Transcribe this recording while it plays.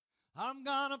I'm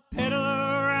gonna pedal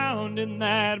around in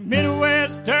that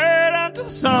Midwest dirt until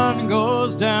the sun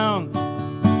goes down.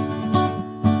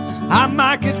 I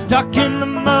might get stuck in the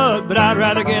mud, but I'd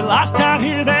rather get lost out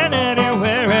here than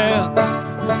anywhere else.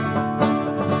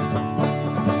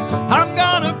 I'm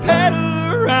gonna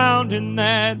pedal around in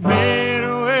that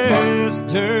Midwest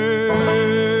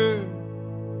dirt.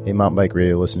 Hey, Mountain Bike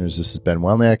Radio listeners, this is Ben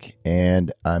Welnak,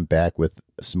 and I'm back with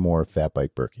some more Fat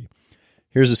Bike Birkie.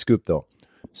 Here's a scoop, though.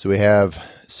 So we have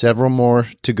several more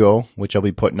to go, which I'll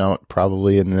be putting out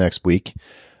probably in the next week.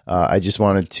 I just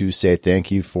wanted to say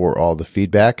thank you for all the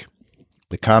feedback,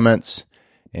 the comments,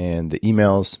 and the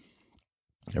emails.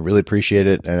 I really appreciate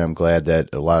it, and I'm glad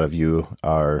that a lot of you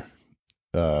are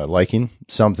liking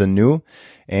something new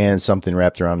and something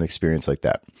wrapped around an experience like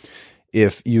that.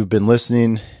 If you've been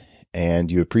listening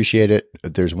and you appreciate it,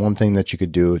 there's one thing that you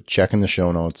could do. Check in the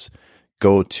show notes.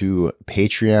 Go to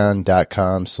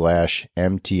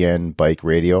patreon.com/MTN Bike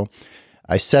Radio.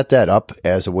 I set that up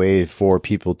as a way for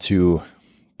people to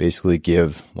basically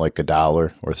give like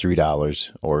 $1 or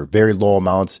 $3 or very low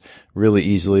amounts really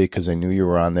easily because I knew you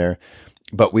were on there.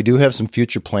 But we do have some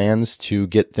future plans to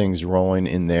get things rolling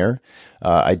in there.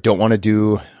 I don't want to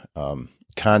do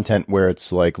content where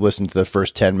it's like listen to the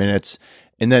first 10 minutes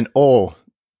and then,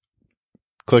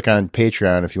 click on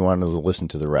Patreon if you want to listen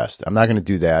to the rest. I'm not going to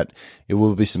do that. It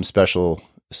will be some special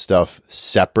stuff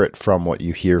separate from what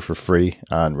you hear for free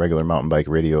on regular mountain bike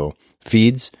radio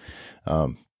feeds.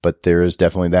 But there is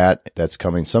definitely that's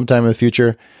coming sometime in the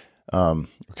future. We're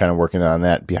kind of working on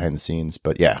that behind the scenes,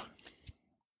 but yeah,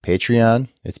 Patreon,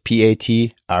 it's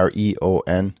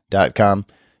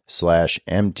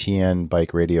patreon.com/MTN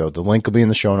Bike Radio. The link will be in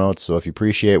the show notes. So if you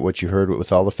appreciate what you heard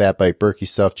with all the Fat Bike Birkie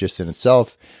stuff just in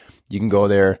itself, you can go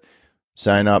there,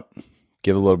 sign up,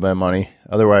 give a little bit of money.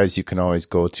 Otherwise, you can always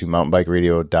go to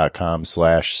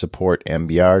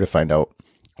mountainbikeradio.com/support-MBR to find out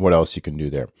what else you can do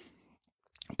there.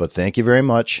 But thank you very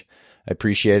much. I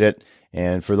appreciate it.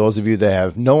 And for those of you that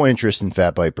have no interest in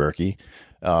Fat Bike Birkie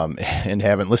and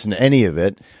haven't listened to any of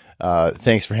it,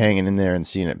 thanks for hanging in there and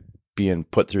seeing it being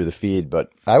put through the feed. But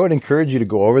I would encourage you to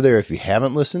go over there if you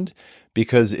haven't listened,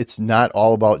 because it's not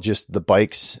all about just the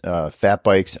bikes, fat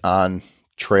bikes on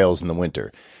trails in the winter.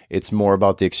 It's more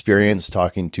about the experience,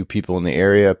 talking to people in the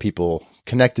area, people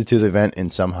connected to the event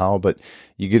in somehow, but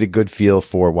you get a good feel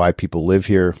for why people live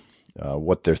here,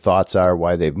 what their thoughts are,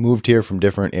 why they've moved here from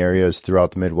different areas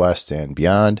throughout the Midwest and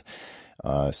beyond.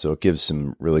 So it gives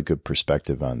some really good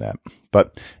perspective on that.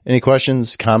 But any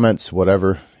questions, comments,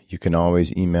 whatever, you can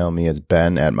always email me as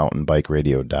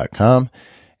ben@mountainbikeradio.com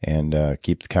and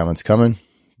keep the comments coming.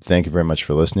 Thank you very much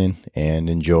for listening and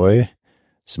enjoy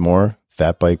some more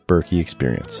Fat Bike Birkie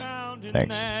experience.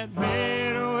 Thanks.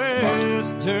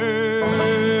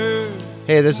 Hey,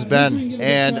 this is Ben,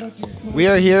 and we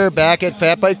are here back at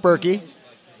Fat Bike Birkie.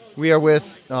 We are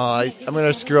with, I'm going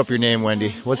to screw up your name,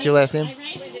 Wendi. What's your last name?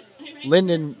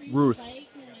 Lindenmuth.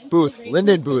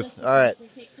 Lindenmuth. All right.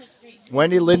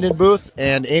 Wendi Lindenmuth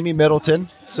and Amy Middleton.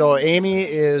 So Amy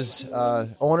is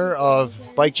owner of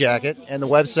Bike Jacket, and the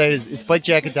website is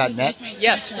bikejacket.net.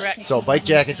 Yes, correct. So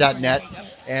bikejacket.net.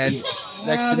 And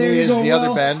next to me is the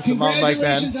other Ben, so Mountain Bike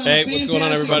Ben. Hey, what's going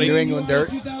on, everybody? New England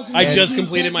Dirt. I just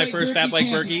completed my first Fat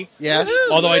Bike Birkie. Yeah?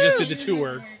 Although I just did the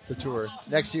tour. The tour.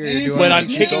 Next year you're doing But I'm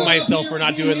kicking myself for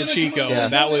not doing the Chico. Yeah.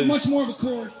 That was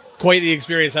quite the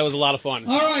experience. That was a lot of fun.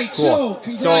 All right, Cool.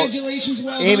 So,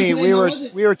 Amy,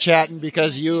 we were chatting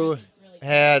because you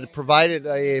had provided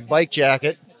a bike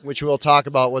jacket, which we'll talk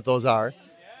about what those are,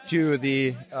 to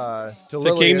the to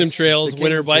Kingdom Trails the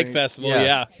Winter Kingdom Bike Trail. Festival,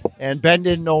 Yes. And Ben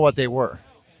didn't know what they were.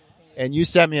 And you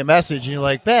sent me a message, and you're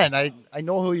like, Ben, I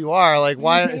know who you are. Like,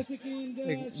 why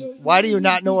do you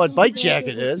not know what Bike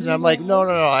Jacket is? And I'm like, no.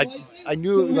 I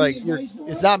knew, like,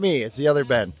 it's not me. It's the other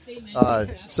Ben.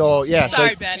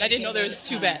 Sorry, Ben. I didn't know there was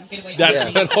two Bens. That's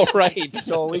been all right.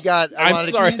 So we got. I'm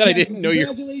sorry that I didn't know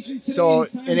you. So,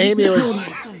 and Amy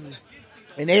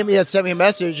had sent me a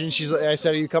message, and I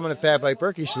said, "Are you coming to Fat Bike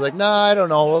Birkie?" She's like, "No, I don't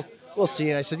know. We'll see."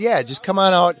 And I said, "Yeah, just come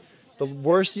on out. The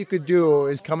worst you could do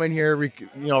is come in here,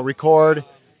 record.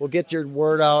 We'll get your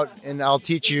word out, and I'll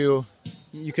teach you.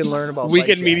 You can learn about. We bike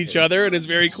can meet jacket." each other, and it's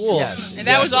very cool. Yes, And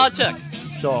that was all it took.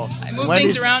 So I moved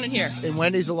things around in here. And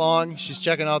Wendy's along. She's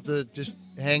checking out just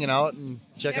hanging out and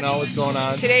checking out what's going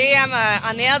on. Today I'm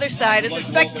on the other side as a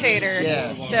spectator.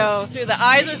 Yeah. So through the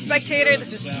eyes of a spectator,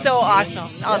 this is so awesome.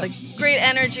 All the great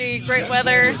energy, great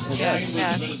weather. Yeah.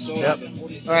 Yeah. Yep.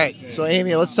 All right. So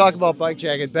Amy, let's talk about Bike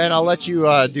Jacket. Ben, I'll let you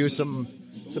do some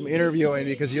interviewing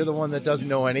because you're the one that doesn't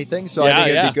know anything. So I think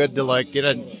it'd be good to get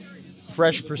a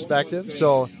fresh perspective.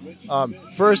 So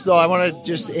first though, I want to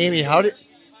just Amy,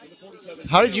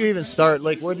 how did you even start?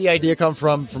 Like, where did the idea come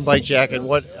from Bike Jack, and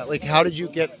how did you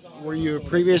get? Were you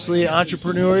previously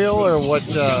entrepreneurial, or what?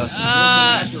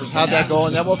 How'd that go?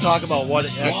 And then we'll talk about what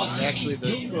actually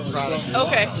the product is.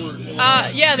 Okay.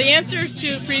 The answer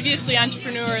to previously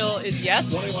entrepreneurial is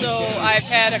yes. So I've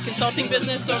had a consulting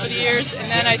business over the years, and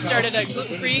then I started a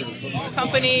gluten-free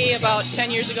company about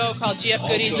 10 years ago called GF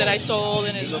Goodies that I sold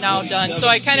and is now done. So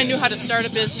I kind of knew how to start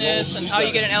a business and how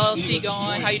you get an LLC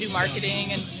going, how you do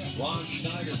marketing, and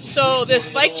so this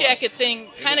bike jacket thing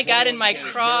kind of got in my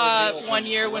craw one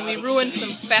year when we ruined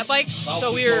some fat bikes.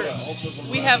 So we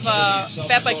have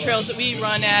fat bike trails that we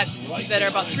run at that are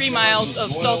about 3 miles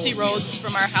of salty roads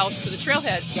from our house to the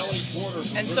trailheads.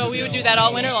 And so we would do that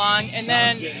all winter long. And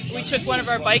then we took one of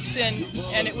our bikes in,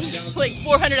 and it was like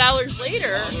 $400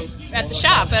 later at the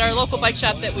shop, at our local bike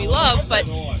shop that we love, but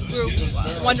we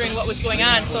were wondering what was going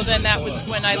on. So then that was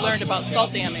when I learned about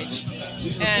salt damage.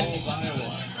 And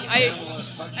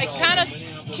I kind of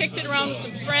kicked it around with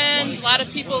some friends. A lot of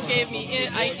people gave me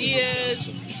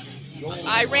ideas.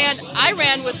 I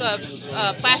ran with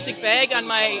a plastic bag on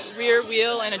my rear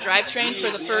wheel and a drivetrain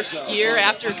for the first year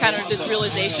after kind of this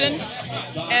realization.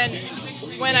 And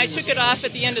when I took it off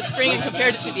at the end of spring and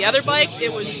compared it to the other bike,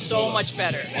 it was so much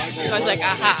better. So I was like,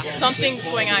 aha, something's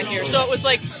going on here. So it was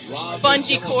like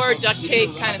bungee cord, duct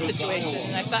tape kind of situation.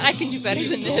 And I thought, I can do better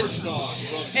than this.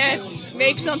 And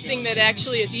make something that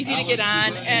actually is easy to get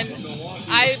on. And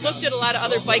I looked at a lot of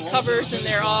other bike covers, and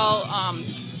they're all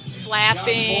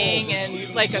flapping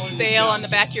and like a sail on the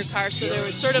back of your car. So there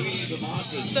was sort of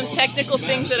some technical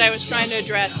things that I was trying to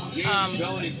address.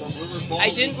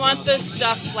 I didn't want the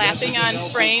stuff flapping on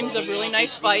frames of really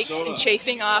nice bikes and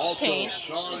chafing off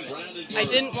paint. I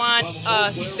didn't want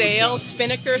a sail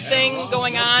spinnaker thing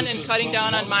going on and cutting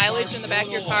down on mileage in the back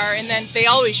of your car. And then they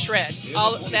always shred.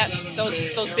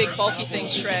 Those big bulky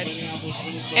things shred.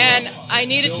 And I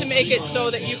needed to make it so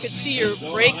that you could see your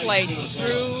brake lights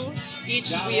through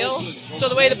each wheel. So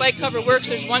the way the bike cover works,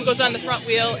 there's one goes on the front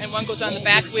wheel and one goes on the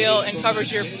back wheel and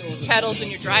covers your pedals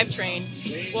and your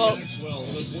drivetrain. Well,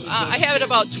 I have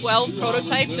about 12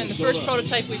 prototypes, and the first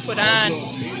prototype we put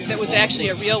on that was actually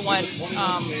a real one,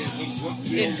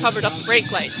 it covered up the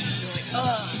brake lights.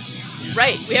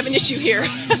 Right, we have an issue here.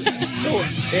 So,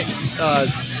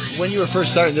 when you were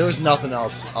first starting, there was nothing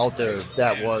else out there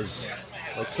that was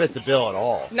fit the bill at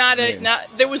all.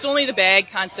 There was only the bag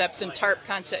concepts and tarp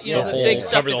concept, the big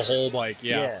stuff. Cover the whole bike,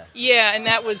 yeah. Yeah, and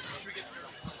that was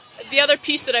the other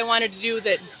piece that I wanted to do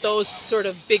that those sort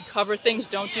of big cover things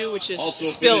don't do, which is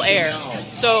spill air.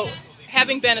 So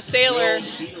having been a sailor,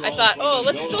 I thought,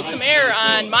 let's spill some air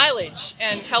on mileage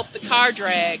and help the car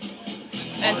drag.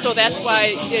 And so that's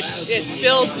why it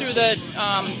spills through the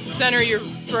center of your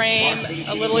frame,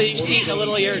 a little of your seat, a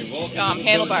little of your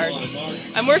handlebars.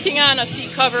 I'm working on a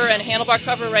seat cover and a handlebar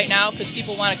cover right now because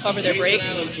people want to cover their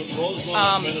brakes.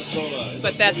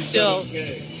 But that's still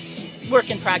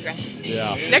work in progress.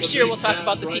 Yeah. Next year we'll talk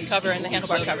about the seat cover and the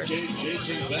handlebar covers.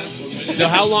 So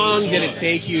how long did it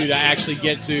take you to actually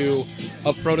get to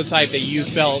a prototype that you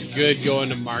felt good going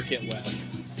to market with?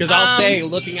 Because I'll say,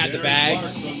 looking at the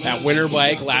bags at Winter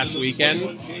Bike last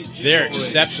weekend, they're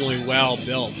exceptionally well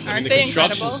built. Aren't the they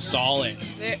construction's incredible? Solid.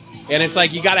 And it's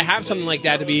like you got to have something like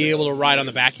that to be able to ride on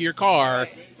the back of your car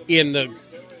in the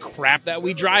crap that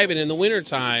we drive in the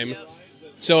wintertime.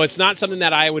 So it's not something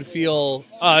that I would feel,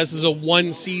 this is a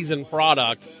one-season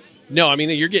product. No, I mean,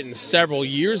 you're getting several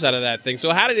years out of that thing.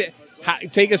 So how did it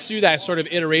take us through that sort of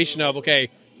iteration of, okay,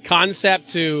 concept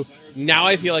to now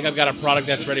I feel like I've got a product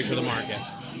that's ready for the market?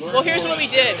 Well, here's what we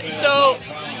did. So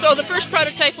the first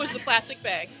prototype was the plastic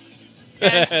bag,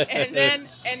 and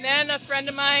then a friend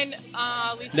of mine,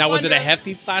 Lisa. Now, was it a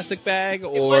hefty plastic bag,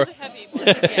 or? It was a heavy one.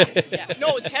 Yeah. No,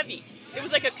 it was heavy. It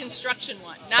was like a construction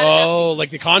one, not a hefty.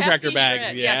 Like the contractor hefty bags.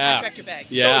 Shred. Yeah, contractor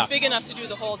bags. Yeah. So it was big enough to do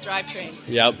the whole drivetrain.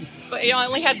 Yep. But I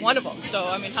only had one of them, so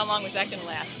I mean, how long was that going to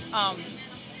last?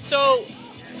 So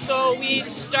we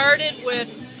started with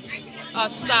a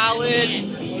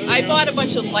solid. I bought a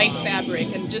bunch of light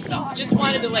fabric and just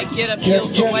wanted to get a feel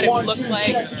for what it would look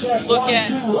like. Look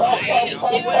at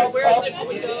where is it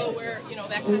would go, where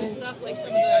that kind of stuff, like some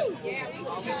of the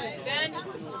pieces. Then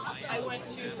I went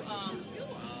to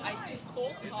I just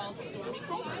cold called Stormy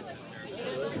Cold.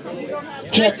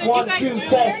 Check 1 2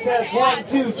 test 1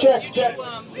 2 check.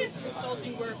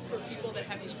 Consulting work for people that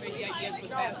have these crazy ideas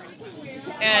with fabric,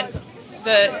 and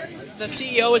the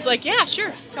CEO was like, yeah,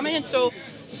 sure, come in. So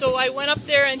I went up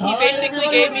there and he basically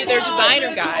gave me their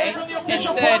designer guy and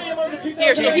said,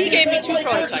 here. So he gave me 2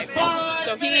 prototypes.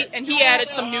 So he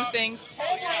added some new things,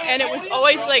 and it was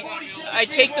always like I'd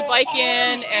take the bike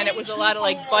in, and it was a lot of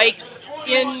bikes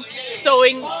in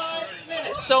sewing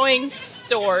sewing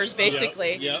stores,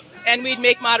 basically. Yep. And we'd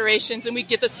make moderations, and we'd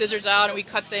get the scissors out, and we'd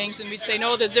cut things, and we'd say,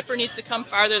 no, the zipper needs to come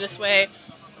farther this way.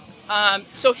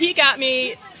 So he got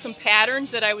me some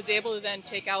patterns that I was able to then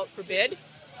take out for bid.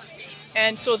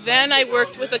 And so then I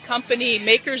worked with a company,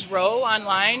 Makers Row,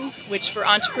 online, which for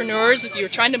entrepreneurs, if you're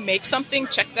trying to make something,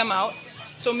 check them out.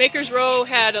 So Makers Row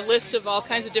had a list of all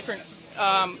kinds of different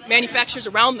manufacturers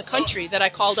around the country that I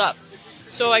called up.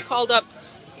 So I called up,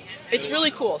 it's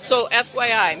really cool. So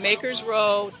FYI,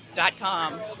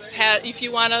 makersrow.com. If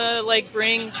you want to like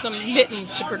bring some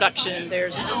mittens to production,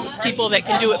 there's people that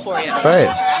can do it for you. Right.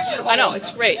 I know,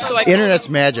 it's great. So Internet's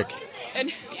magic.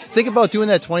 And Think about doing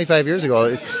that 25 years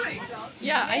ago.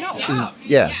 yeah, I know.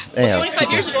 Yeah. Anyhow.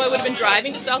 25 years ago, I would have been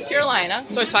driving to South Carolina.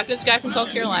 So I was talking to this guy from South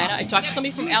Carolina. I talked to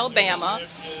somebody from Alabama.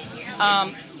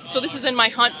 So this is in my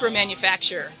hunt for a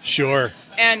manufacturer. Sure.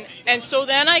 And so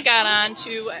then I got on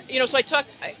to, so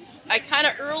I kind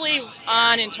of early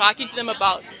on in talking to them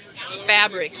about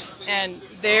fabrics and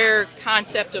their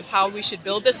concept of how we should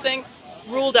build this thing,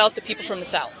 ruled out the people from the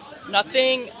South.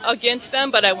 Nothing against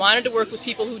them, but I wanted to work with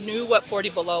people who knew what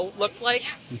 40 Below looked like,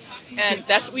 and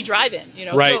that's what we drive in,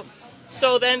 Right.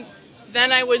 So then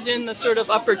I was in the sort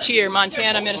of upper tier,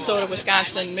 Montana, Minnesota,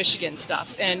 Wisconsin, Michigan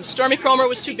stuff, and Stormy Cromer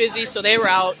was too busy, so they were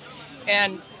out,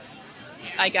 and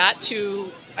I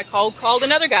called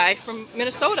another guy from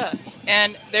Minnesota,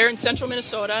 and they're in central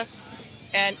Minnesota,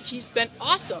 and he's been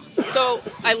awesome. So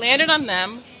I landed on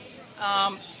them.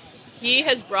 He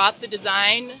has brought the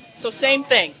design, so same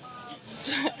thing.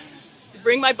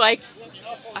 Bring my bike,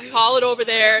 I haul it over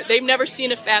there. They've never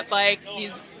seen a fat bike.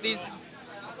 These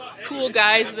cool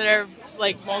guys that are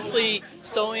like mostly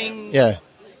sewing. Yeah.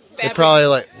 They're probably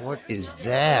like, what is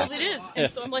that? Well, it is.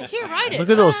 And so I'm like, here, ride it.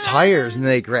 Look at those tires. And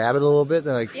they grab it a little bit.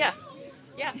 They're like, Yeah.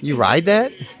 You ride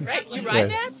that? Right. You ride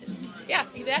that? Yeah,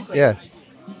 exactly. Yeah.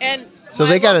 And So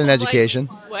my they got an local education.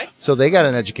 What? So they got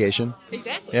an education.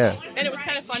 Exactly. Yeah. And it was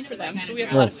kind of fun for them. So we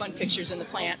have a lot of fun pictures in the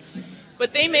plant.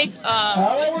 But they make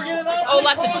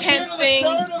lots of tent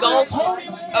things, golf,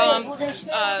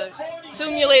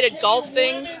 simulated golf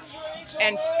things,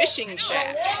 and fishing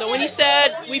shacks. So when he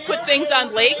said we put things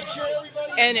on lakes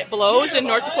and it blows in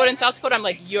North Dakota and South Dakota, I'm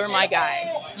like, you're my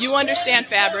guy. You understand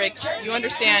fabrics. You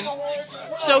understand.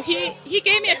 So he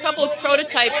gave me a couple of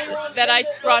prototypes that I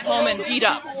brought home and beat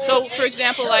up. So, for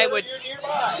example, I would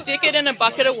stick it in a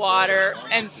bucket of water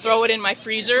and throw it in my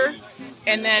freezer,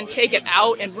 and then take it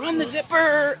out and run the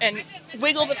zipper and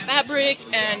wiggle the fabric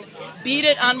and beat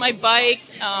it on my bike,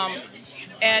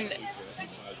 and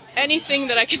anything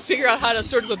that I could figure out how to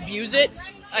sort of abuse it,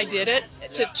 I did it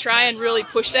to try and really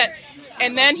push that.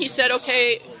 And then he said,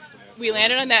 okay, we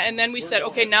landed on that, and then we said,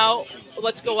 okay, now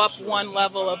let's go up one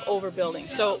level of overbuilding.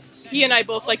 So he and I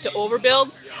both like to overbuild,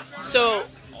 so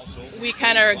we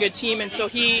kind of are a good team. And so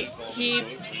we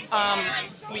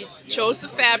chose the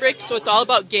fabric, so it's all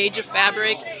about gauge of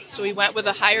fabric. So we went with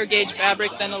a higher gauge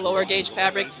fabric than a lower gauge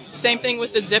fabric. Same thing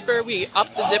with the zipper. We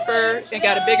upped the zipper and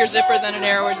got a bigger zipper than a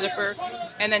narrower zipper.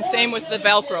 And then same with the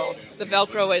Velcro. The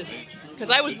Velcro is, because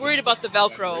I was worried about the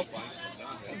Velcro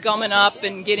gumming up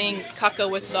and getting caca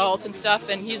with salt and stuff,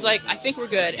 and he's like, I think we're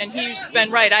good. And he's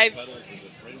been right.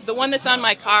 The one that's on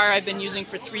my car I've been using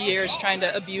for 3 years, trying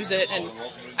to abuse it, and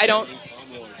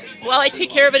I take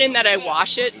care of it in that I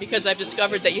wash it, because I've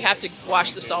discovered that you have to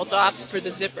wash the salt off for the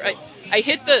zipper. I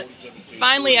hit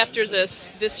finally after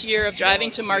this year of driving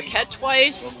to Marquette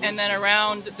twice and then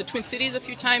around the Twin Cities a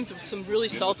few times with some really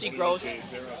salty gross,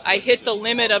 I hit the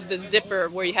limit of the zipper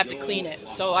where you have to clean it.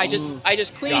 So I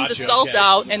just cleaned the salt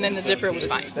out, and then the zipper was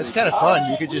fine. That's kind of fun.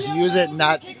 You could just use it,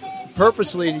 not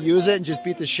purposely to use it, and just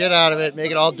beat the shit out of it,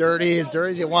 make it all dirty as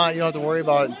you want. You don't have to worry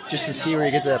about it, just to see where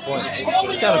you get to that point.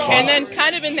 It's kind of fun. And then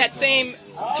kind of in that same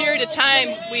period of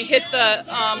time, we hit the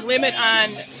limit on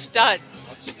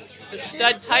studs. The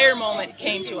stud tire moment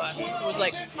came to us. It was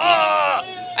like,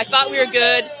 I thought we were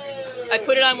good. I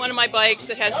put it on one of my bikes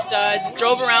that has studs,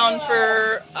 drove around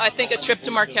for, I think, a trip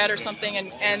to Marquette or something,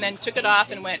 and then took it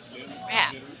off and went,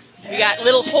 crap. We got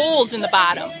little holes in the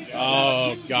bottom.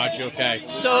 Oh, gotcha, okay.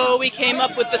 So we came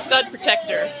up with the stud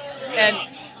protector,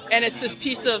 and it's this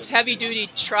piece of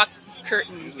heavy-duty truck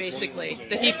curtain, basically,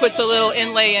 that he puts a little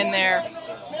inlay in there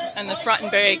on the front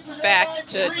and back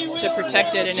to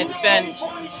protect it, and it's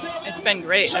been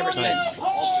great ever since.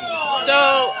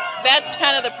 So that's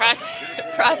kind of the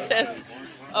process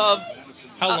of.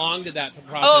 How long did that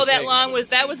process take?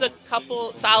 That was a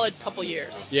solid couple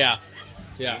years. Yeah.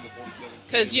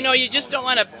 Because you just don't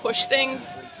want to push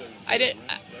things. I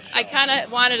kind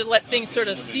of wanted to let things sort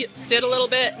of sit a little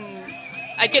bit, and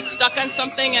I get stuck on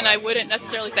something and I wouldn't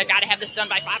necessarily say, I got to have this done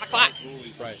by 5 o'clock.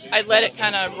 Right. I'd let it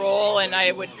kind of roll, and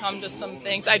I would come to some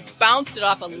things. I'd bounce it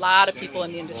off a lot of people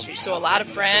in the industry, so a lot of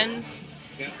friends.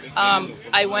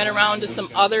 I went around to some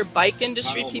other bike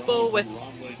industry people with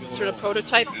sort of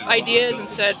prototype ideas and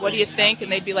said, what do you think?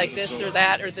 And they'd be like this or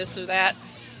that or this or that.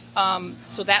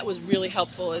 So that was really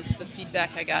helpful as the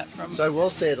feedback I got from... So I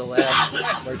will say the last,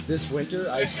 like this winter,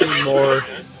 I've seen more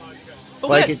Oh,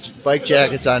 bike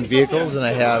jackets on vehicles than I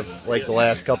have like the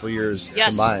last couple of years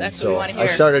Yes, combined. that's what So we wanna hear. I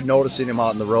started noticing them out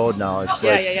on the road now. It's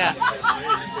like, Yeah.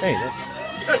 hey, that's...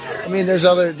 I mean, there's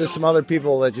some other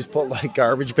people that just put like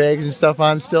garbage bags and stuff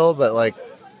on still, but like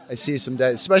I see some,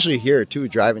 especially here too,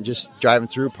 driving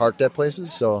through parked at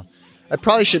places. So I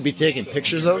probably should be taking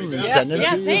pictures of them and sending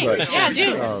them to you. Thanks. But, Yeah,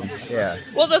 do. yeah.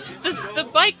 Well, the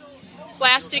bike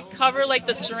plastic cover, like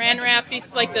the saran wrap,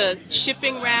 like the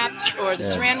shipping wrap or the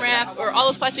saran wrap or all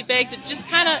those plastic bags, it just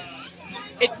kind of,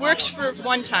 it works for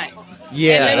one time.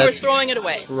 Yeah, and then we're throwing it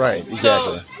away. Right, exactly.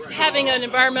 So having an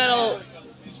environmental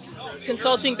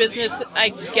consulting business, I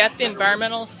get the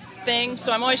environmental thing.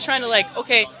 So I'm always trying to like,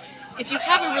 okay, if you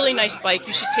have a really nice bike,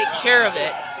 you should take care of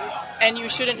it. And you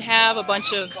shouldn't have a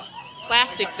bunch of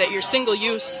plastic that you're single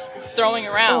use throwing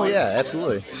around. Oh yeah,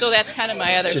 absolutely. So that's kind of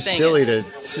my other It's just thing.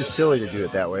 it's just silly to do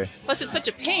it that way. Plus, it's such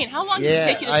a pain. How long does Yeah,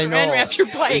 it take you to I saran know. wrap your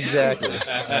bike? Exactly.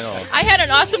 I know. I had an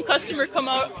awesome customer come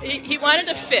out. He wanted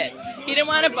a fit. He didn't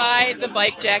want to buy the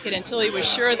bike jacket until he was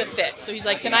sure of the fit. So he's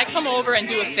like, can I come over and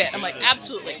do a fit? I'm like,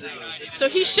 absolutely. So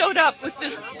he showed up with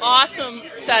this awesome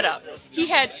setup. He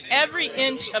had every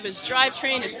inch of his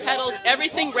drivetrain, his pedals,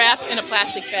 everything wrapped in a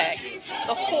plastic bag.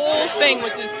 The whole thing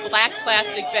was this black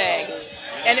plastic bag.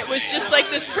 And it was just like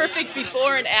this perfect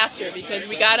before and after because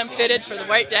we got him fitted for the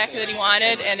white jacket that he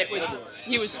wanted, and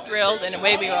he was thrilled, and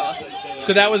away we go.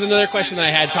 So that was another question that I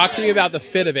had. Talk to me about the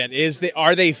fit of it.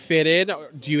 Are they fitted?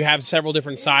 Do you have several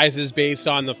different sizes based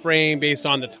on the frame, based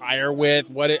on the tire width?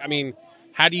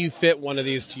 How do you fit one of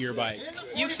these to your bike?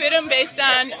 You fit them based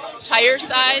on tire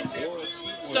size.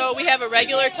 So we have a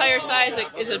regular tire size, it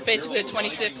is basically a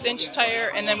 26-inch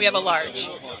tire, and then we have a large.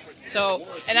 So,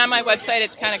 and on my website,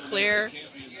 it's kind of clear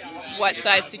what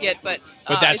size to get, but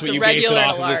that's it's what a you base it regular off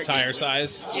and a of large. this tire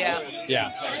size?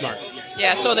 Yeah, smart.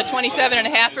 Yeah, so the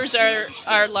 27.5ers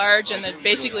are large, and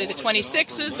basically the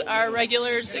 26s are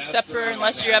regulars, except for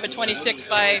unless you have a 26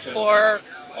 by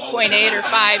 4.8 or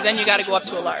 5, then you got to go up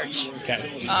to a large.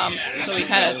 Okay. So we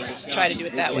kind of try to do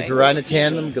it that way. If you're riding a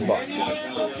tandem, good luck.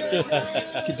 You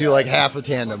could do like half a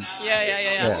tandem.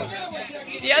 Yeah.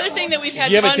 The other thing that we've had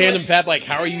You have a fun tandem with, fat bike.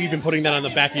 How are you even putting that on the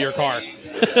back of your car?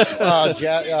 Oh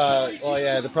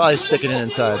yeah, they're probably sticking it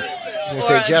inside. I was Or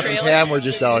gonna on say a Jeff and trailer. Pam were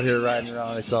just out here riding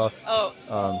around. I saw.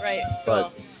 right. But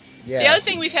Cool. yeah, The other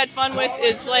thing we've had fun with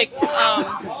is like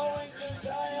kind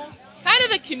of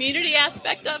the community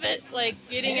aspect of it, like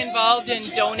getting involved in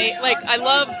donate. Like I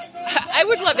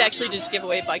would love to actually just give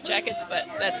away bike jackets, but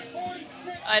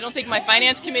I don't think my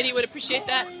finance committee would appreciate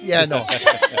that. Yeah, no.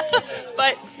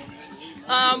 But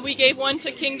we gave one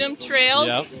to Kingdom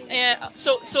Trails, and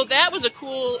so that was a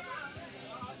cool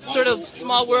sort of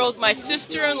small world. My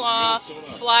sister-in-law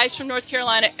flies from North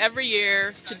Carolina every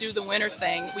year to do the winter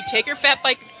thing. We take her fat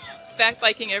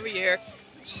biking every year.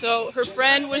 So her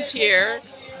friend was here.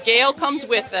 Gail comes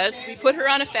with us. We put her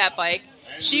on a fat bike.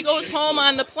 She goes home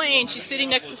on the plane. She's sitting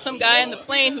next to some guy on the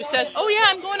plane who says, oh yeah,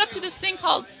 I'm going up to this thing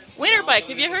called Winter Bike.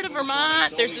 Have you heard of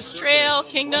Vermont? There's this trail,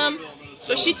 Kingdom.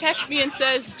 So she texts me and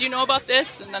says, do you know about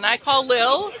this? And then I call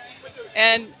Lil.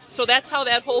 And so that's how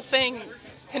that whole thing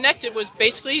connected, was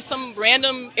basically some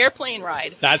random airplane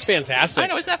ride. That's fantastic. I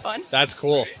know, is that fun? That's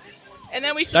cool. And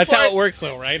then we support... That's how it works,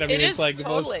 though, right? I mean, It it's is, like the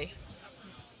most totally.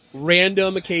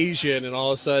 random occasion, and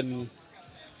all of a sudden,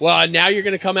 well, now you're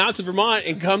going to come out to Vermont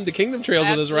and come to Kingdom Trails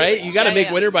with us, Absolutely. right? You got to Yeah, make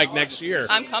yeah. Winter Bike next year.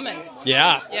 I'm coming.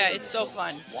 Yeah. Yeah, it's so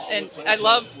fun. And I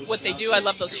love what they do. I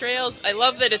love those trails. I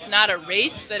love that it's not a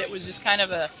race, that it was just kind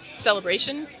of a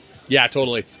celebration. Yeah,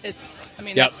 totally. That's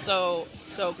so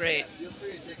great.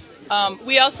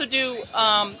 We also do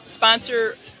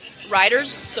sponsor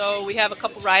riders. So we have a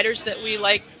couple riders that we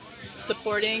like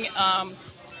supporting.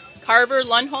 Carver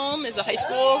Lundholm is a high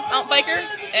school mountain biker.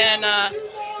 And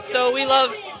so we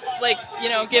love,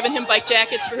 giving him bike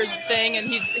jackets for his thing. And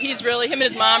he's really, him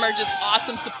and his mom are just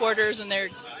awesome supporters, and they're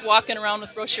walking around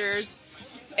with brochures.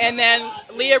 And then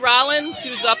Leah Rollins,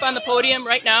 who's up on the podium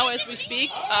right now as we speak,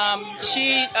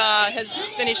 she has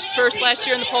finished first last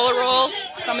year in the Polar Roll,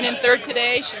 coming in third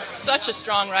today. She's such a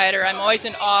strong rider. I'm always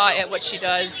in awe at what she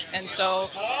does, and so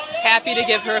happy to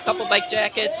give her a couple bike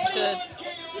jackets to,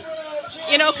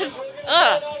 because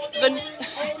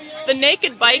the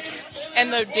naked bikes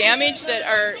and the damage that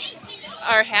are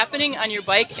are happening on your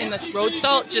bike in this road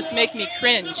salt just make me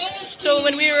cringe. So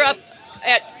when we were up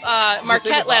at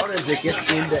Marquette last, is it gets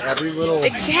into every little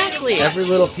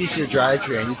piece of your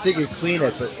drivetrain. You think you clean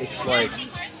it, but it's like,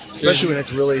 especially when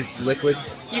it's really liquid.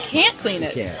 You can't clean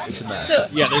it. You can't. It's a mess. So,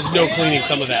 Yeah, there's no cleaning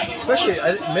some of that. Especially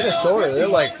Minnesota, they're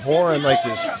like pouring like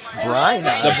this brine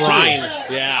on it. The brine,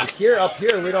 too. yeah. Like up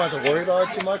here, we don't have to worry about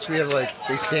it too much. We have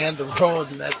they sand the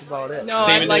roads, and that's about it. No,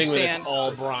 Same I in like New England, sand. it's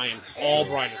all brine. All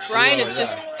brine. It's Brine gross. is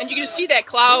just, and you can just see that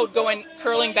cloud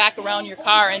curling back around your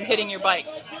car and hitting your bike.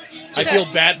 I feel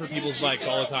bad for people's bikes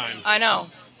all the time. I know.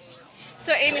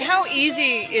 So, Amy, how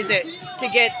easy is it to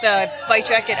get the bike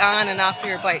jacket on and off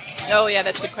your bike? Oh yeah,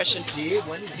 that's a good question. See,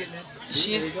 Wendy's getting it. That's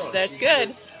good. She's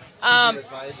an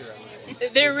advisor on this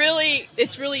one.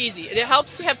 It's really easy. It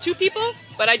helps to have two people,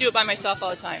 but I do it by myself all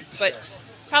the time. But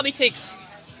probably takes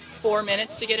 4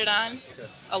 minutes to get it on.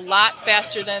 A lot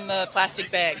faster than the plastic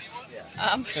bag.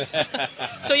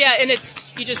 So yeah, and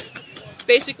you just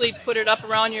basically put it up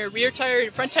around your rear tire,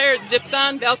 your front tire, it zips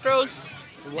on, Velcros.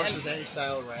 It works with any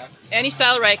style of rack. Any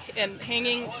style rack, and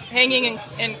hanging,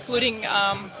 including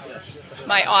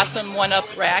my awesome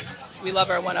one-up rack. We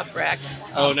love our one-up racks.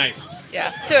 Oh, nice.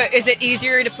 Yeah. So is it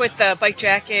easier to put the bike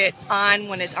jacket on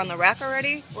when it's on the rack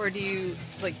already? Or do you,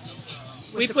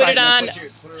 We put it on.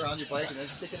 Put it around your bike and then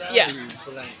stick it on? Yeah. Or you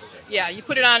put it on your bike? Yeah, you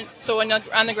put it on,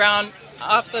 on the ground,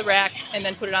 off the rack, and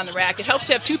then put it on the rack. It helps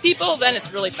to have two people, then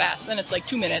it's really fast. Then it's like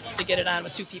 2 minutes to get it on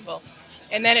with two people.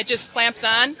 And then it just clamps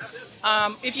on.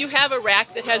 If you have a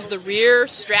rack that has the rear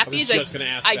strappies,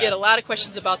 I get a lot of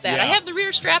questions about that. Yeah. I have the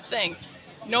rear strap thing.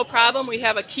 No problem. We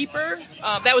have a keeper.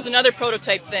 That was another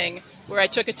prototype thing where I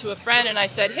took it to a friend and I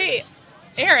said, hey,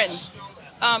 Aaron,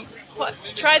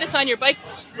 try this on your bike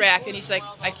rack. And he's like,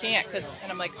 I can't. And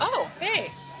I'm like, oh,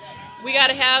 hey, we got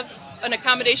to have an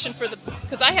accommodation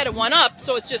because I had a one-up,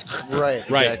 so it's just... Right,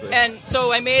 exactly. And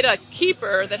so I made a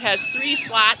keeper that has 3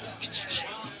 slots,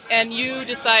 and you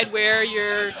decide where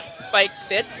your bike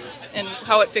fits and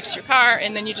how it fits your car,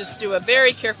 and then you just do a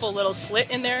very careful little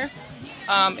slit in there,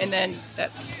 and then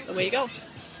that's the way you go.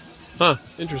 Huh,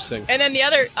 interesting. And then the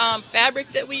other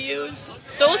fabric that we use,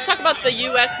 so let's talk about the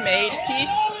U.S.-made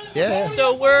piece. Yeah.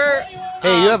 So we're...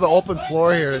 Hey, you have an open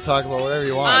floor here to talk about whatever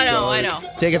you want. I know.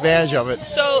 Take advantage of it.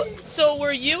 So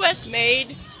we're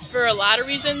U.S.-made for a lot of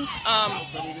reasons.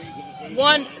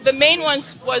 The main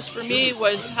ones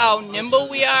was how nimble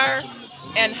we are,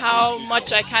 and how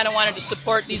much I kind of wanted to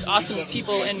support these awesome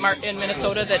people in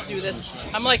Minnesota that do this.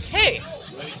 I'm like, hey,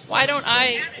 why don't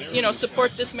I,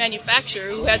 support this manufacturer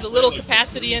who has a little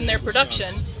capacity in their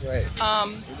production? Right.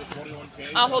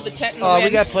 I'll hold the tent in the wind.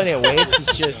 We got plenty of weights.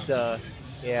 It's just, a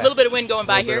little bit of wind going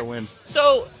by here.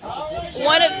 So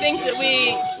one of the things that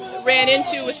we ran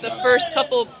into with the first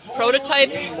couple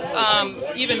prototypes,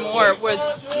 even more,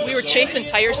 was we were chasing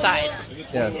tire size.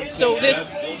 Yeah. So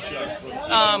this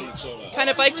kind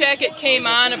of bike jacket came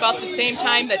on about the same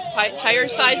time that tire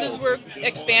sizes were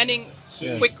expanding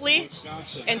quickly,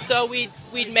 and so we'd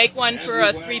make one for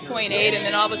a 3.8, and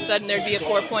then all of a sudden there'd be a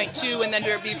 4.2, and then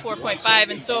there'd be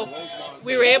 4.5, and so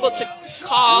we were able to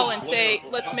call and say,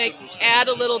 let's add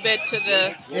a little bit to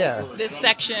this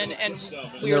section, and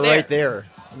we were there. Right there.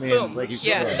 I mean, boom. so That's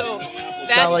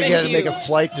it's not like you had to huge. make a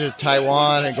flight to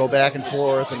Taiwan and go back and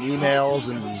forth and emails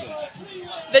and.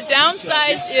 The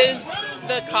downside is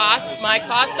the cost. My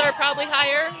costs are probably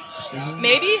higher. Mm-hmm.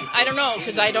 Maybe, I don't know,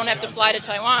 because I don't have to fly to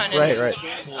Taiwan. And, Right.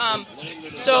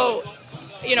 So,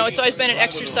 it's always been an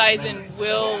exercise in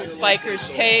will bikers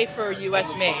pay for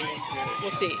U.S. made.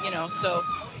 We'll see, So,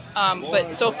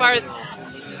 but so far,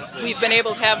 we've been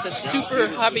able to have the super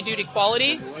heavy-duty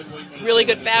quality, really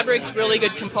good fabrics, really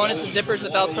good components, the zippers, the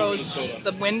Velcros.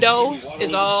 The window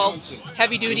is all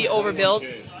heavy-duty overbuilt,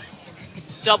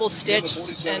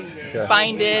 double-stitched and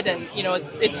binded, and,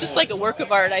 it's just like a work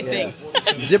of art, I think.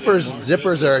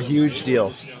 Zippers are a huge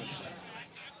deal.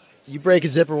 You break a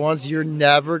zipper once, you're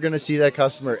never going to see that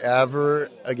customer ever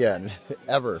again,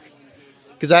 ever.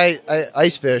 Because I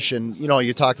ice fish, and,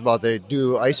 you talked about they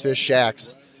do ice fish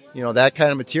shacks, that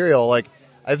kind of material. Like,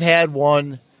 I've had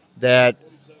one that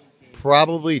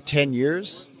probably 10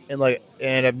 years, and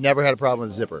I've never had a problem with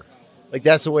a zipper. Like,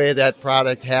 that's the way that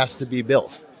product has to be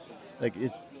built.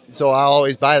 So I'll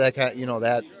always buy that kind of,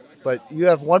 that. But you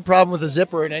have one problem with a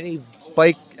zipper in any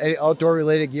bike, any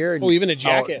outdoor-related gear. And even a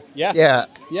jacket. Yeah,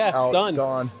 done.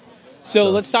 Gone.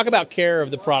 So let's talk about care of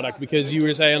the product, because you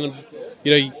were saying,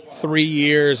 3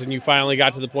 years, and you finally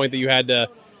got to the point that you had to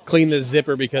clean the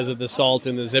zipper because of the salt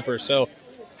in the zipper. So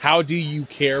how do you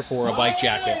care for a bike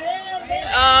jacket?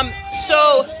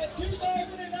 So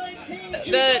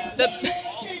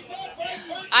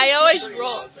I always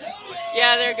roll.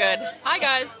 Yeah, they're good. Hi,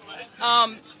 guys.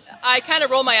 I kind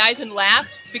of roll my eyes and laugh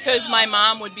because my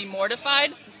mom would be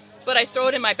mortified, but I throw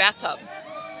it in my bathtub.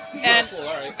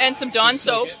 And some Dawn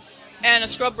soap and a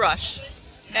scrub brush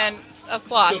and a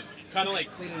cloth. So kind of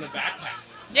like cleaning the backpack.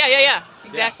 Yeah,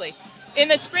 exactly. In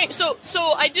the spring, so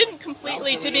I didn't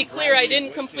completely, to be clear, I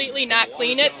didn't completely not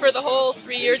clean it for the whole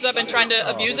 3 years I've been trying to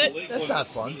abuse it. That's not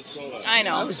fun. I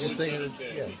know. I was just thinking,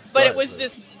 But it was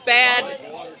this bad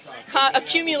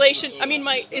accumulation. I mean,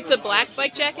 it's a black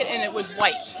bike jacket and it was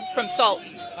white from salt.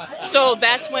 So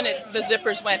that's when the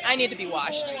zippers went, I need to be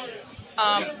washed.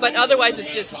 But otherwise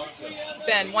it's just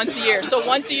been once a year. So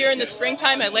once a year in the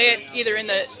springtime, I lay it either in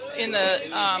the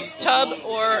tub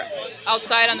or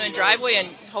outside on the driveway and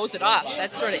hose it off.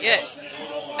 That's sort of it.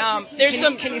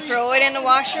 Can you throw it in the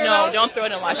washer? No, though? don't throw it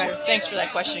in the washer. Okay. Thanks for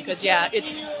that question, because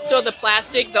it's so the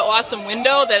plastic, the awesome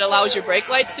window that allows your brake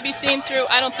lights to be seen through.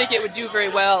 I don't think it would do very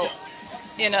well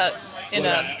in all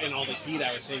the heat,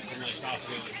 I would think, from like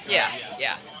Costco. Yeah.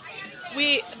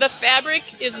 The fabric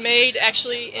is made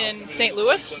actually in St.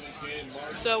 Louis,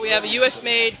 so we have a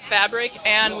U.S.-made fabric,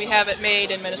 and we have it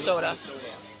made in Minnesota.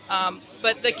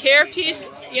 But the care piece,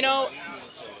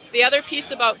 the other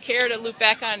piece about care, to loop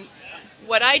back on,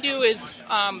 what I do is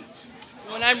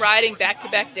when I'm riding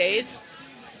back-to-back days,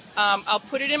 I'll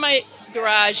put it in my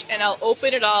garage and I'll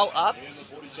open it all up.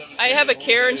 I have a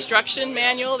care instruction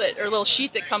manual or a little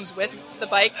sheet that comes with the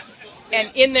bike,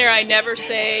 and in there I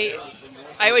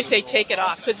always say take it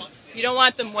off, because you don't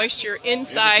want the moisture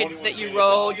inside that you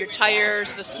rode, your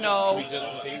tires, the snow.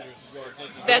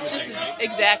 That's just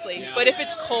exactly. But if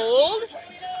it's cold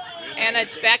and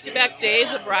it's back-to-back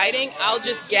days of riding, I'll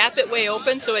just gap it way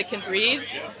open so it can breathe,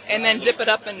 and then zip it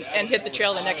up and hit the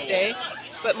trail the next day.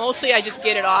 But mostly I just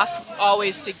get it off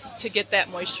always to get that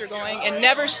moisture going, and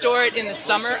never store it in the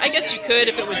summer. I guess you could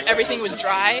if everything was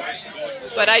dry,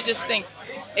 but I just think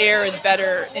air is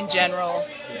better in general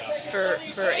for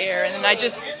air. And then I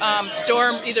just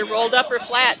store them either rolled up or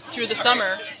flat through the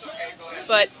summer.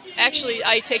 But actually,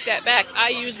 I take that back. I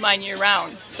use mine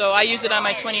year-round. So I use it on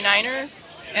my 29er,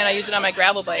 and I use it on my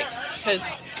gravel bike.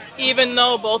 Because even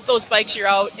though both those bikes you're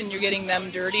out and you're getting them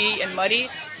dirty and muddy,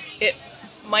 it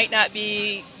might not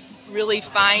be really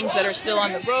fines that are still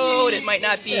on the road. It might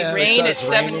not be rain at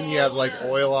 7. Raining, you have like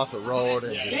oil off the road.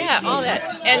 And all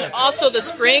that. And also the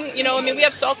spring, we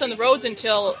have salt on the roads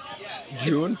until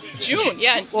June,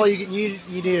 yeah. Well, you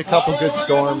need a couple good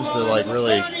storms to like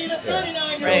really.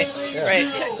 Right.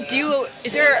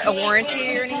 Is there a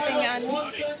warranty or anything on?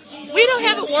 We don't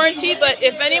have a warranty, but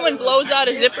if anyone blows out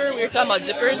a zipper, we were talking about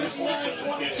zippers,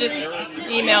 just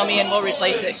email me and we'll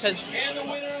replace it. Because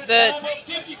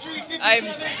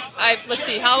let's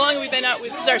see, how long have we been out?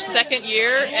 This is our second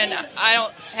year, and I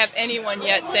don't have anyone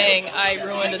yet saying I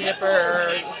ruined a zipper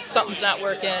or something's not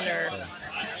working or.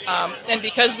 And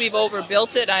because we've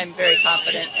overbuilt it, I'm very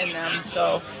confident in them.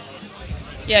 So,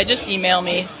 yeah, just email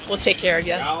me. We'll take care of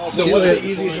you. So what's the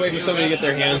easiest way for somebody to get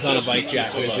their hands on a bike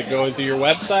jacket? Is it going through your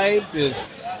website?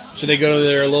 Should they go to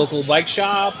their local bike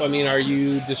shop? I mean, are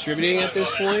you distributing at this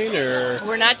point, or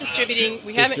we're not distributing?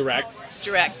 We haven't direct.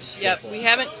 Direct. Yep. We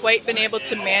haven't quite been able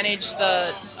to manage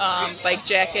the bike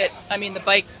jacket. I mean, the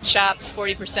bike shop's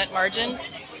 40% margin,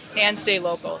 and stay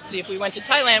local. See, if we went to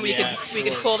Thailand, we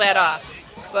could pull that off.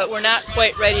 But we're not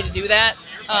quite ready to do that.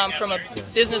 From a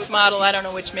business model, I don't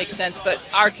know which makes sense, but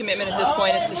our commitment at this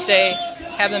point is to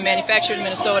have them manufactured in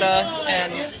Minnesota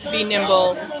and be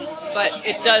nimble, but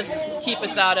it does keep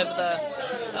us out of the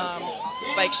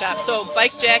bike shop. So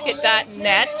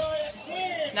bikejacket.net,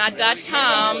 it's not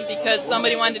 .com, because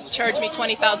somebody wanted to charge me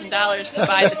 $20,000 to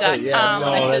buy the .com,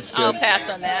 and I said, I'll pass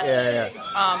on that.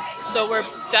 Yeah. So we're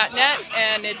 .net,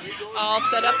 and it's all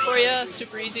set up for you,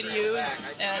 super easy to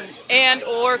use, and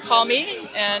or call me,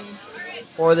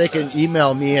 or they can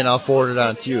email me and I'll forward it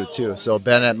on to you too. So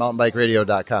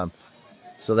ben@mountainbikeradio.com.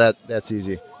 So that's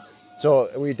easy. So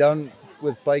are we done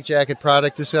with bike jacket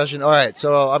product discussion? All right.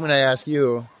 So I'm going to ask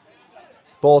you,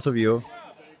 both of you,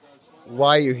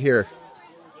 why you're here.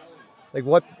 Like,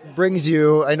 what brings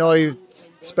you? I know you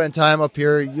spent time up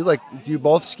here. Do you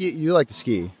both ski? You like to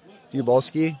ski? Do you both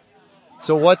ski?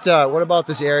 So what about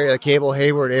this area, the Cable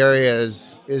Hayward area,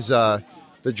 is the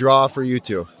draw for you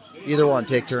two? Either one,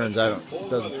 take turns.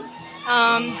 Doesn't.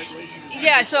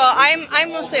 Yeah. So I'm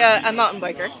mostly a mountain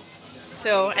biker.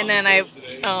 So and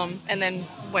then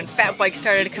when Fat Bike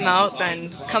started to come out, then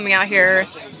coming out here,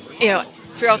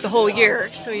 throughout the whole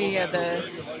year. So you have the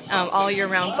all year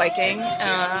round biking.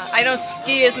 I don't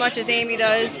ski as much as Amy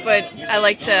does, but I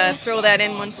like to throw that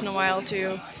in once in a while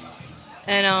too.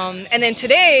 And then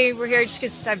today we're here just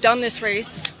because I've done this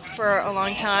race for a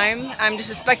long time. I'm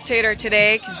just a spectator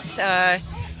today because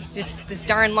just this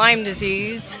darn Lyme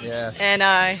disease. Yeah. And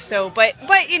but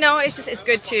it's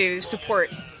good to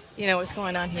support what's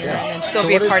going on here and still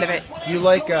be a part of it. Do you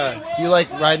like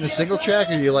riding the single track,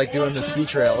 or do you like doing the ski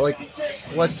trail? Like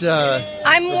what?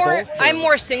 I'm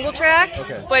more single track,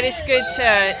 Okay. but it's good to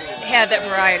have that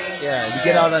variety. Yeah, you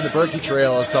get out on the Birkie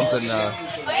Trail is something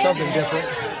different.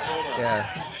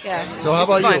 Yeah. Yeah. So how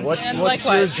about you? And What's your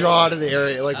likewise. draw to the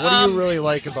area? Like, what do you really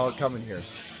like about coming here?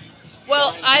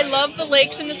 Well, I love the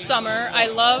lakes in the summer. I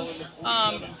love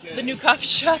the new coffee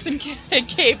shop in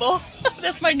Cable.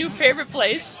 That's my new favorite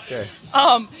place. Okay.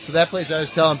 So that place, I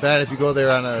was telling Ben, if you go there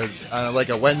on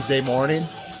a Wednesday morning,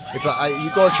 if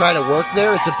you go try to work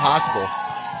there, it's impossible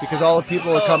because all the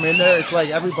people that come in there, it's like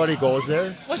everybody goes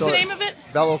there. What's the name of it?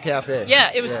 Velo Cafe.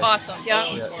 Yeah, it was awesome.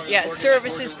 Yeah.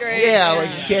 Service is great. Yeah, like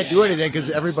you can't do anything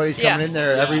because everybody's coming in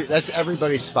there. That's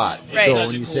everybody's spot. Right. So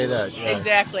when you say that,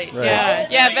 Exactly. Right.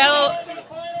 Yeah, Velo.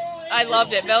 I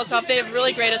loved it. Velo Coffee, they have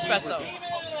really great espresso.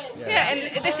 Yeah,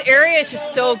 and this area is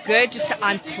just so good just to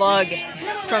unplug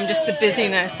from just the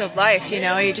busyness of life.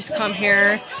 You just come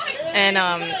here and,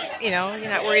 you're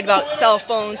not worried about cell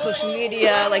phones, social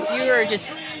media. Like, you are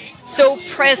just so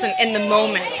present in the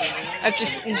moment of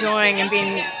just enjoying and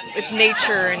being with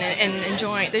nature and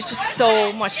enjoying. There's just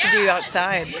so much to do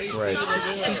outside. Right.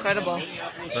 It's incredible.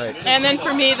 Right. And then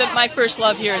for me, my first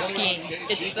love here is skiing.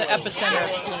 It's the epicenter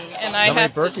of skiing. And I How many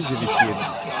have Birkies have you skied?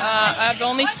 I've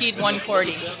only skied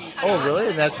 140. Oh, really?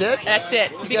 And that's it? That's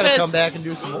it. You got to come back and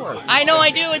do some more. I know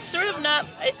I do. It's sort of not.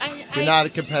 You're not a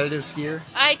competitive skier?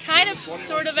 I kind of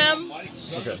sort of am.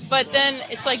 Okay. But then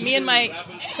it's like me and my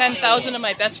 10,000 of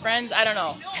my best friends. I don't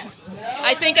know.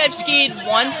 I think I've skied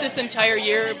once this entire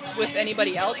year with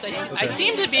anybody else. I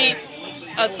seem to be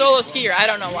a solo skier. I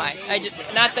don't know why.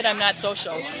 Not that I'm not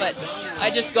social, but I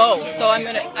just go. So I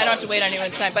don't have to wait on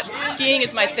anyone's time. But skiing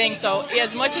is my thing. So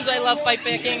as much as I love fight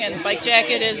biking and Bike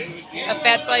Jacket is a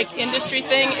fat bike industry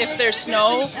thing, if there's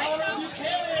snow,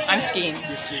 I'm skiing.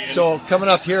 So coming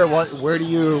up here,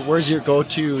 where's your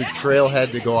go-to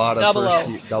trailhead to go out of Double for O.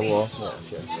 ski? Double O. Oh,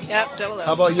 okay. Yep, double O.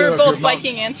 How about you? For if both you're mountain-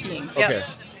 biking and skiing. Okay. Yep.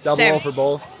 Double Same. O for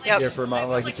both? Yep. Yeah, for mountain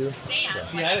biking too?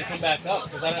 See, I had to come back up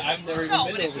because I've never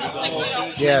even been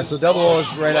over to Yeah, so Double O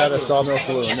is right out of Sawmill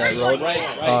Saloon, that road.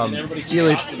 Right.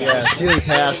 Sealy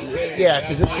Pass. Yeah,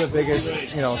 because it's the biggest,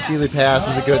 Sealy Pass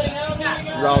is a good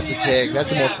route to take. That's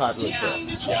the most popular trail.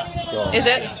 Yeah. So, Is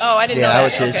it? Oh, I didn't know yeah, that. I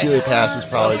would say Okay. Sealy Pass is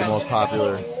probably the most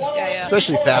popular. Yeah.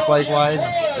 Especially fat bike wise,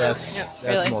 that's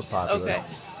really? the most popular. Okay.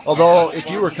 Although,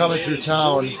 if you were coming through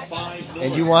town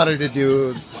and you wanted to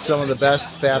do some of the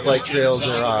best fat bike trails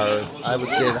there are, I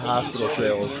would say the hospital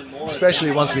trails,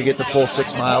 especially once we get the full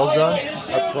 6 miles done,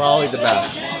 are probably the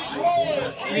best.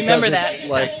 Remember because that. it's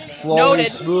like flowy, Noted.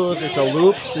 smooth. It's a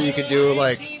loop, so you could do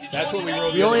like. That's what we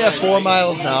rode. We only have 4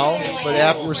 miles now, but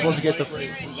after we're supposed to get the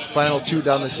final 2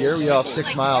 done this year, we have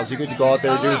 6 miles. You could go out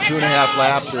there and do 2.5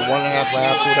 laps or 1.5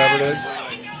 laps or whatever it is.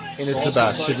 And it's the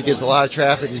best because it gets a lot of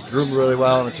traffic. It's groomed really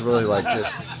well, and it's really like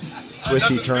just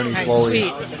twisty, turny, flowy.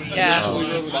 Sweet. Yeah.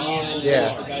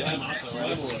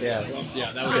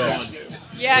 Yeah, that was fun.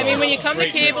 Yeah, I mean, when you come to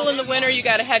Cable in the winter, you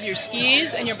got to have your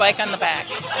skis and your bike on the back.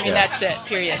 I mean, that's it,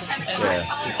 period. And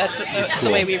that's the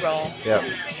cool. way we roll. Yeah.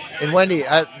 And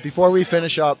Wendi, before we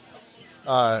finish up,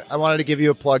 I wanted to give you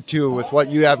a plug too with what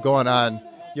you have going on.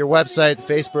 Your website, the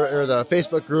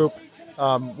Facebook group.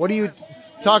 What do you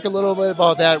talk a little bit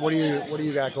about that? What do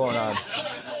you got going on?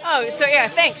 Oh, so yeah,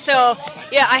 thanks. So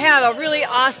yeah, I have a really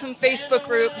awesome Facebook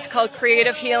group. It's called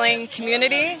Creative Healing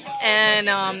Community, and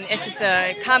it's just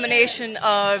a combination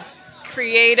of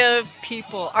creative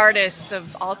people, artists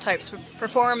of all types,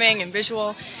 performing and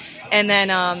visual, and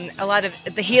then a lot of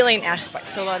the healing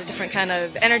aspects. So a lot of different kind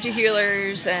of energy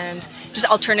healers and just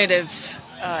alternative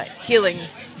healing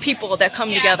people that come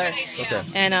together. Okay.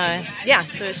 And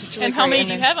so it's just really And how great. many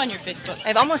do you have on your Facebook? I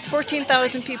have almost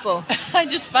 14,000 people. I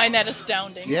just find that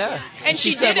astounding. Yeah. And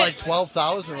she said did it. like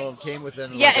 12,000 of them came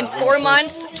within. Yeah, in 4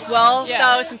 months,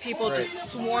 12,000 people Right.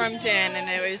 just swarmed in, and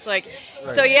it was like,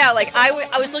 so yeah, like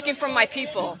I was looking for my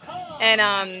people,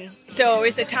 and so it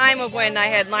was a time of when I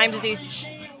had Lyme disease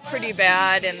pretty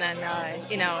bad, and then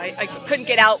I couldn't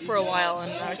get out for a while,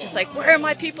 and I was just like, where are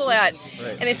my people at?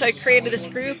 Right. And then so I created this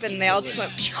group, and they all just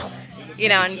went,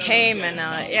 and came, and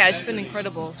it's been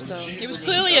incredible. So It was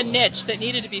clearly a niche that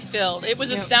needed to be filled. It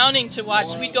was astounding to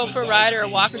watch. We'd go for a ride or a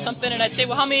walk or something, and I'd say,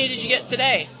 well, how many did you get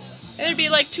today? and there'd be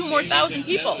like 2,000 more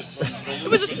people. It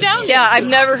was astounding. Yeah, I've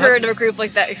never heard of a group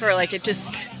like that before. Like it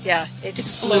just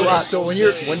blew up. So when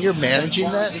you're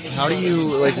managing that, how do you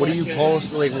what do you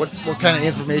post? Like what kind of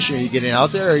information are you getting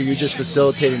out there? Or are you just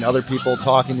facilitating other people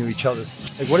talking to each other?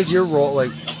 Like what is your role?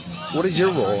 Like what is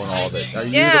your role in all of it? Are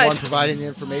you the one providing the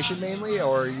information mainly,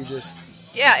 or are you just?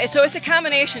 Yeah, so it's a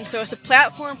combination. So it's a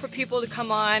platform for people to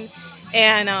come on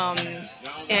and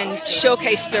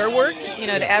showcase their work,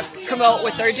 to promote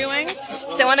what they're doing.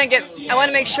 So I want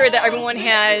to make sure that everyone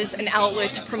has an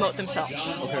outlet to promote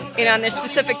themselves. Okay. And there's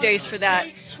specific days for that.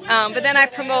 But then I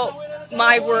promote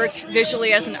my work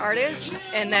visually as an artist,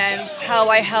 and then how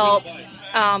I help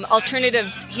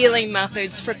alternative healing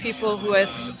methods for people who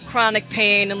have chronic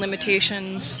pain and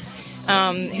limitations.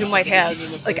 Who might have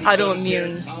like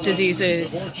autoimmune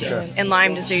diseases and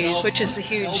Lyme disease, which is a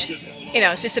huge,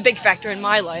 it's just a big factor in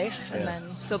my life. And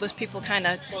then so those people kind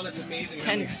of it's amazing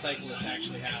how many cyclists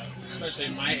actually have, especially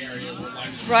in my area where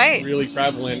Lyme disease is really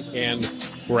prevalent, and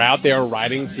we're out there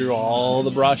riding through all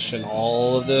the brush and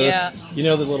all of the the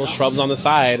little shrubs on the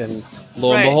side, and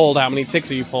lo and behold, how many ticks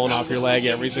are you pulling off your leg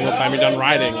every single time you're done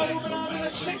riding?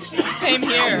 Same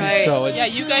here. Right. So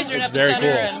it's, you guys are an epicenter, cool.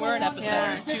 And we're an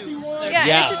epicenter too.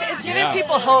 It's giving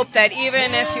people hope that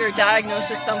even if you're diagnosed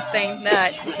with something,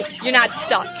 that you're not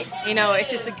stuck.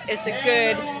 It's a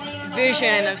good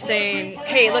vision of saying,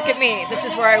 hey, look at me. This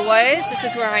is where I was. This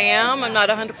is where I am. I'm not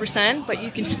 100%, but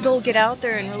you can still get out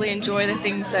there and really enjoy the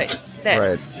things that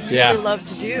you really love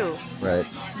to do. Right.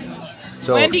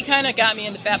 So Wendi kind of got me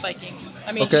into fat biking.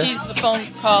 I mean, she's the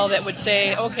phone call that would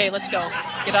say, okay, let's go.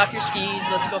 Get off your skis.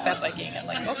 Let's go fat biking. I'm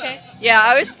like, okay. Yeah,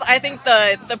 I think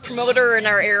the promoter in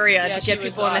our area to get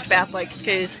people on the fat bikes,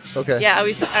 because I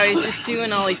was just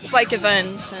doing all these bike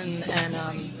events and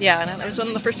I was one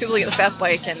of the first people to get the fat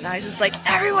bike, and I was just like,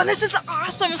 everyone, this is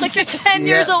awesome. It's like you're 10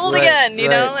 years old again,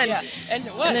 know? And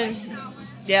it was.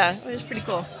 It was pretty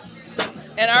cool.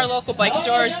 And our local bike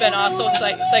store has been also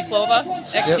Cyclova.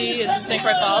 XC is in St.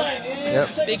 Croix Falls. Yep.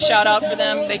 Big shout out for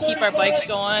them. They keep our bikes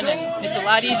going, and it's a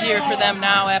lot easier for them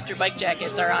now after bike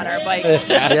jackets are on our bikes.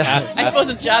 I suppose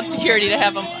it's job security to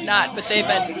have them not, but they've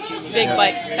been big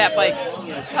fat bike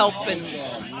help and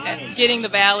getting the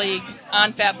valley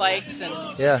on fat bikes. And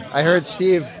I heard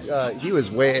Steve. He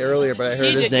was way earlier, but I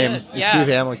heard his name. Steve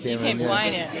Hamill came in. He came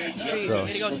flying in. Sweet. So,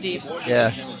 way to go, Steve. Yeah,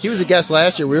 he was a guest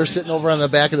last year. We were sitting over on the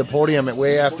back of the podium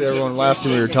way after everyone left,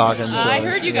 and we were talking. So, I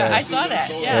heard you guys. I saw that.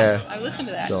 Yeah, I listened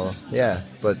to that. So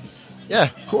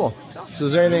cool. So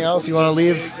is there anything else you want to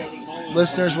leave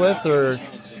listeners with, or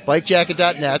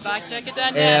bikejacket.net?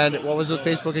 Bikejacket.net. And what was the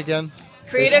Facebook again?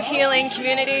 Creative Healing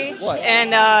Community. What?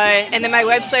 And then my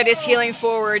website is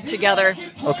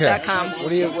healingforwardtogether.com. What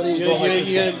do you you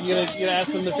gonna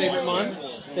ask them their favorite month?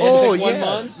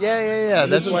 Month? Yeah.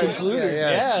 That's what concluded.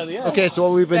 Yeah. Okay, so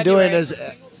what we've been doing is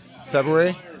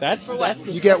February. That's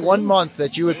you get 1 month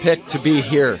that you would pick to be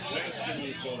here.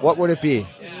 What would it be?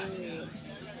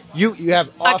 You have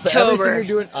off October. Everything you're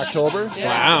doing. October. Yeah.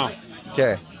 Wow.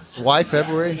 Okay. Why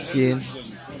February? Skiing.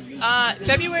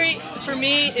 February for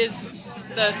me is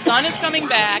the sun is coming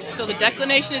back, so the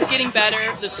declination is getting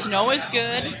better. The snow is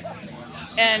good,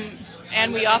 and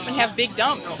we often have big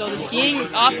dumps. So the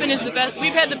skiing often is the best.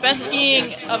 We've had the best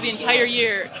skiing of the entire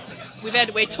year. We've had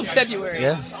to wait till February.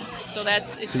 Yeah. So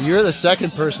So you're the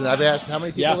second person. I've asked how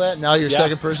many people that. Now you're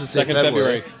second person to say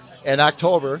February. And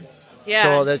October. Yeah.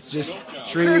 So that's just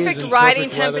trees perfect and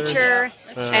riding perfect temperature.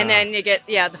 And then you get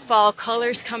the fall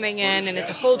colors coming in, and it's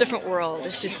a whole different world.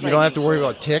 It's just you don't have to worry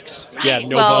about ticks. Right. Yeah,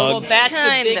 no well, bugs. that's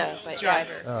the big but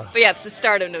driver. But it's the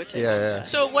start of no ticks. Yeah.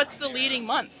 So what's the leading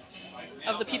month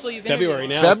of the people you've February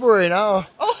interviewed? now. February now.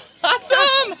 Oh,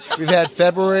 awesome! We've had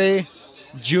February,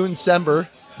 June, December,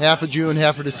 half of June,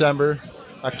 half of December,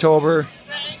 October.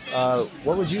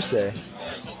 What would you say?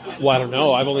 Well, I don't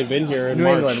know. I've only been here in New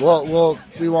March. England. Well,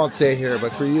 we won't say here,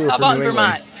 but for you, How for about New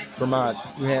Vermont? England, Vermont,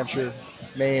 New Hampshire,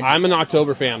 Maine. I'm an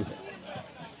October fan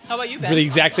How about you, Ben? for the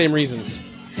exact same reasons.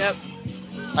 Yep.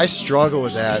 I struggle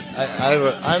with that.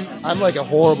 I'm like a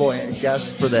horrible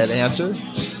guest for that answer,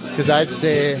 because I'd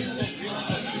say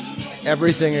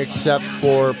everything except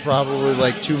for probably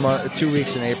like 2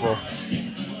 weeks in April.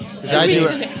 Because I do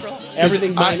in April.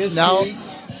 Everything minus 2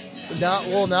 weeks.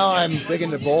 Now I'm big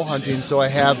into bow hunting, so I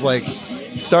have like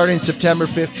starting September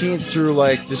 15th through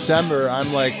like December,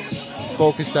 I'm like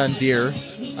focused on deer.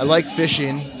 I like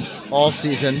fishing all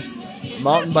season,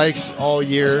 mountain bikes all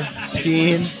year,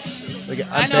 skiing. Like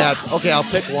I'm bad. Okay, I'll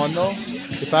pick one though.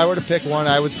 If I were to pick one,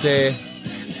 I would say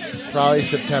probably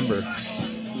September,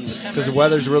 because the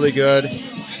weather's really good.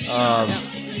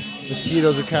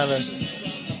 Mosquitoes are kind of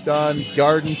done.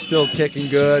 Garden's still kicking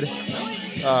good.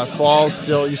 Fall's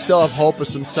still, you still have hope of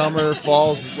some summer.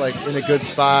 Fall's like in a good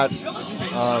spot.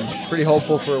 Pretty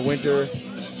hopeful for a winter.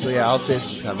 So yeah, I'll say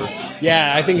September.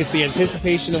 Yeah, I think it's the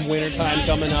anticipation of wintertime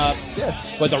coming up. Yeah.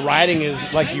 But the riding is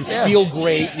like you feel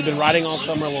great. You've been riding all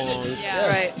summer long. Yeah,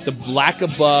 right. The lack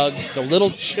of bugs, the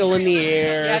little chill in the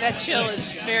air. Yeah, that chill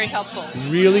is very helpful.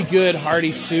 Really good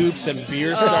hearty soups and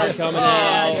beers start coming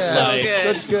out. it's so good. So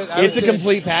it's good. It's a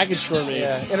complete package for me.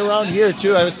 Yeah, and around here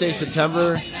too, I would say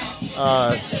September.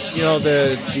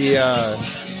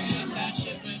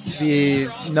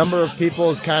 The number of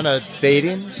people is kind of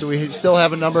fading, so we still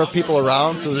have a number of people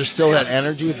around, so there's still that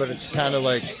energy, but it's kind of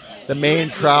like the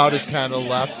main crowd is kind of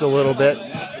left a little bit.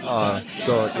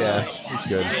 So yeah, it's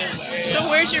good. So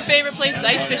where's your favorite place to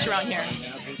ice fish around here?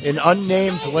 An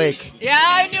unnamed lake. Yeah,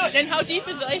 I knew it. And how deep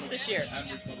is the ice this year?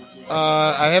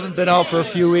 I haven't been out for a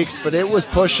few weeks, but it was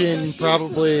pushing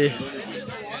probably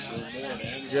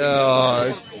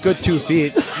good 2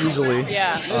 feet easily.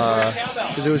 Yeah.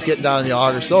 Because it was getting down in the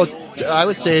auger. So I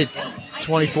would say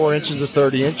 24 inches to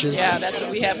 30 inches. Yeah, that's what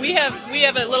we have. We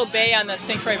have a little bay on the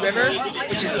St. Croix River,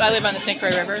 I live on the St. Croix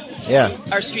River. Yeah.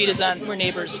 Our street is on, we're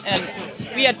neighbors, and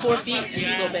we had 4 feet in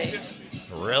this little bay.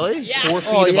 Really? Yeah. 4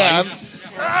 feet of ice.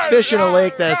 I'm fishing a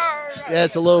lake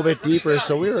that's a little bit deeper.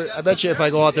 So I bet you if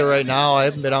I go out there right now, I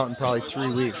haven't been out in probably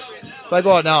 3 weeks. If I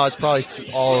go out now, it's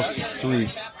probably all of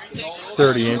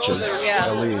 30 inches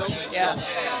at least. Yeah.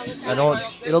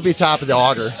 It'll be top of the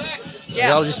auger.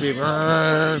 Yeah. It'll just be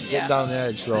getting down the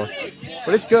edge. So,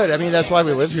 but it's good. I mean, that's why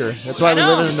we live here. That's why we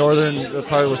live in the northern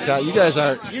part of Wisconsin. You guys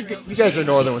are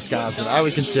northern Wisconsin. I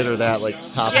would consider that like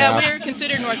top half. Yeah, we're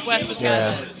considered northwest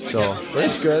Wisconsin. Yeah. So, but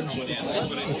it's good.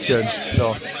 It's good. So,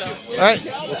 all right.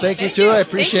 Well, thank you too. I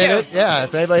appreciate it. Yeah.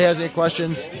 If anybody has any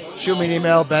questions, shoot me an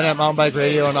email,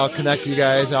 Ben@mountainbikeradio, and I'll connect you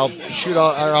guys. I'll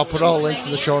put all the links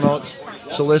in the show notes.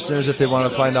 So listeners, if they want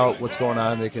to find out what's going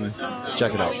on, they can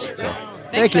check it out. So.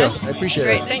 Thank you. I appreciate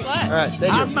it. Great, thanks. All right,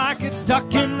 thank I you. might get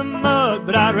stuck in the mud,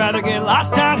 but I'd rather get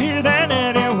lost out here than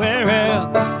anywhere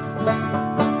else.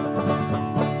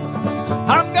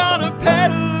 I'm gonna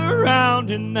pedal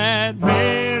around in that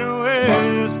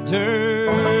Midwestern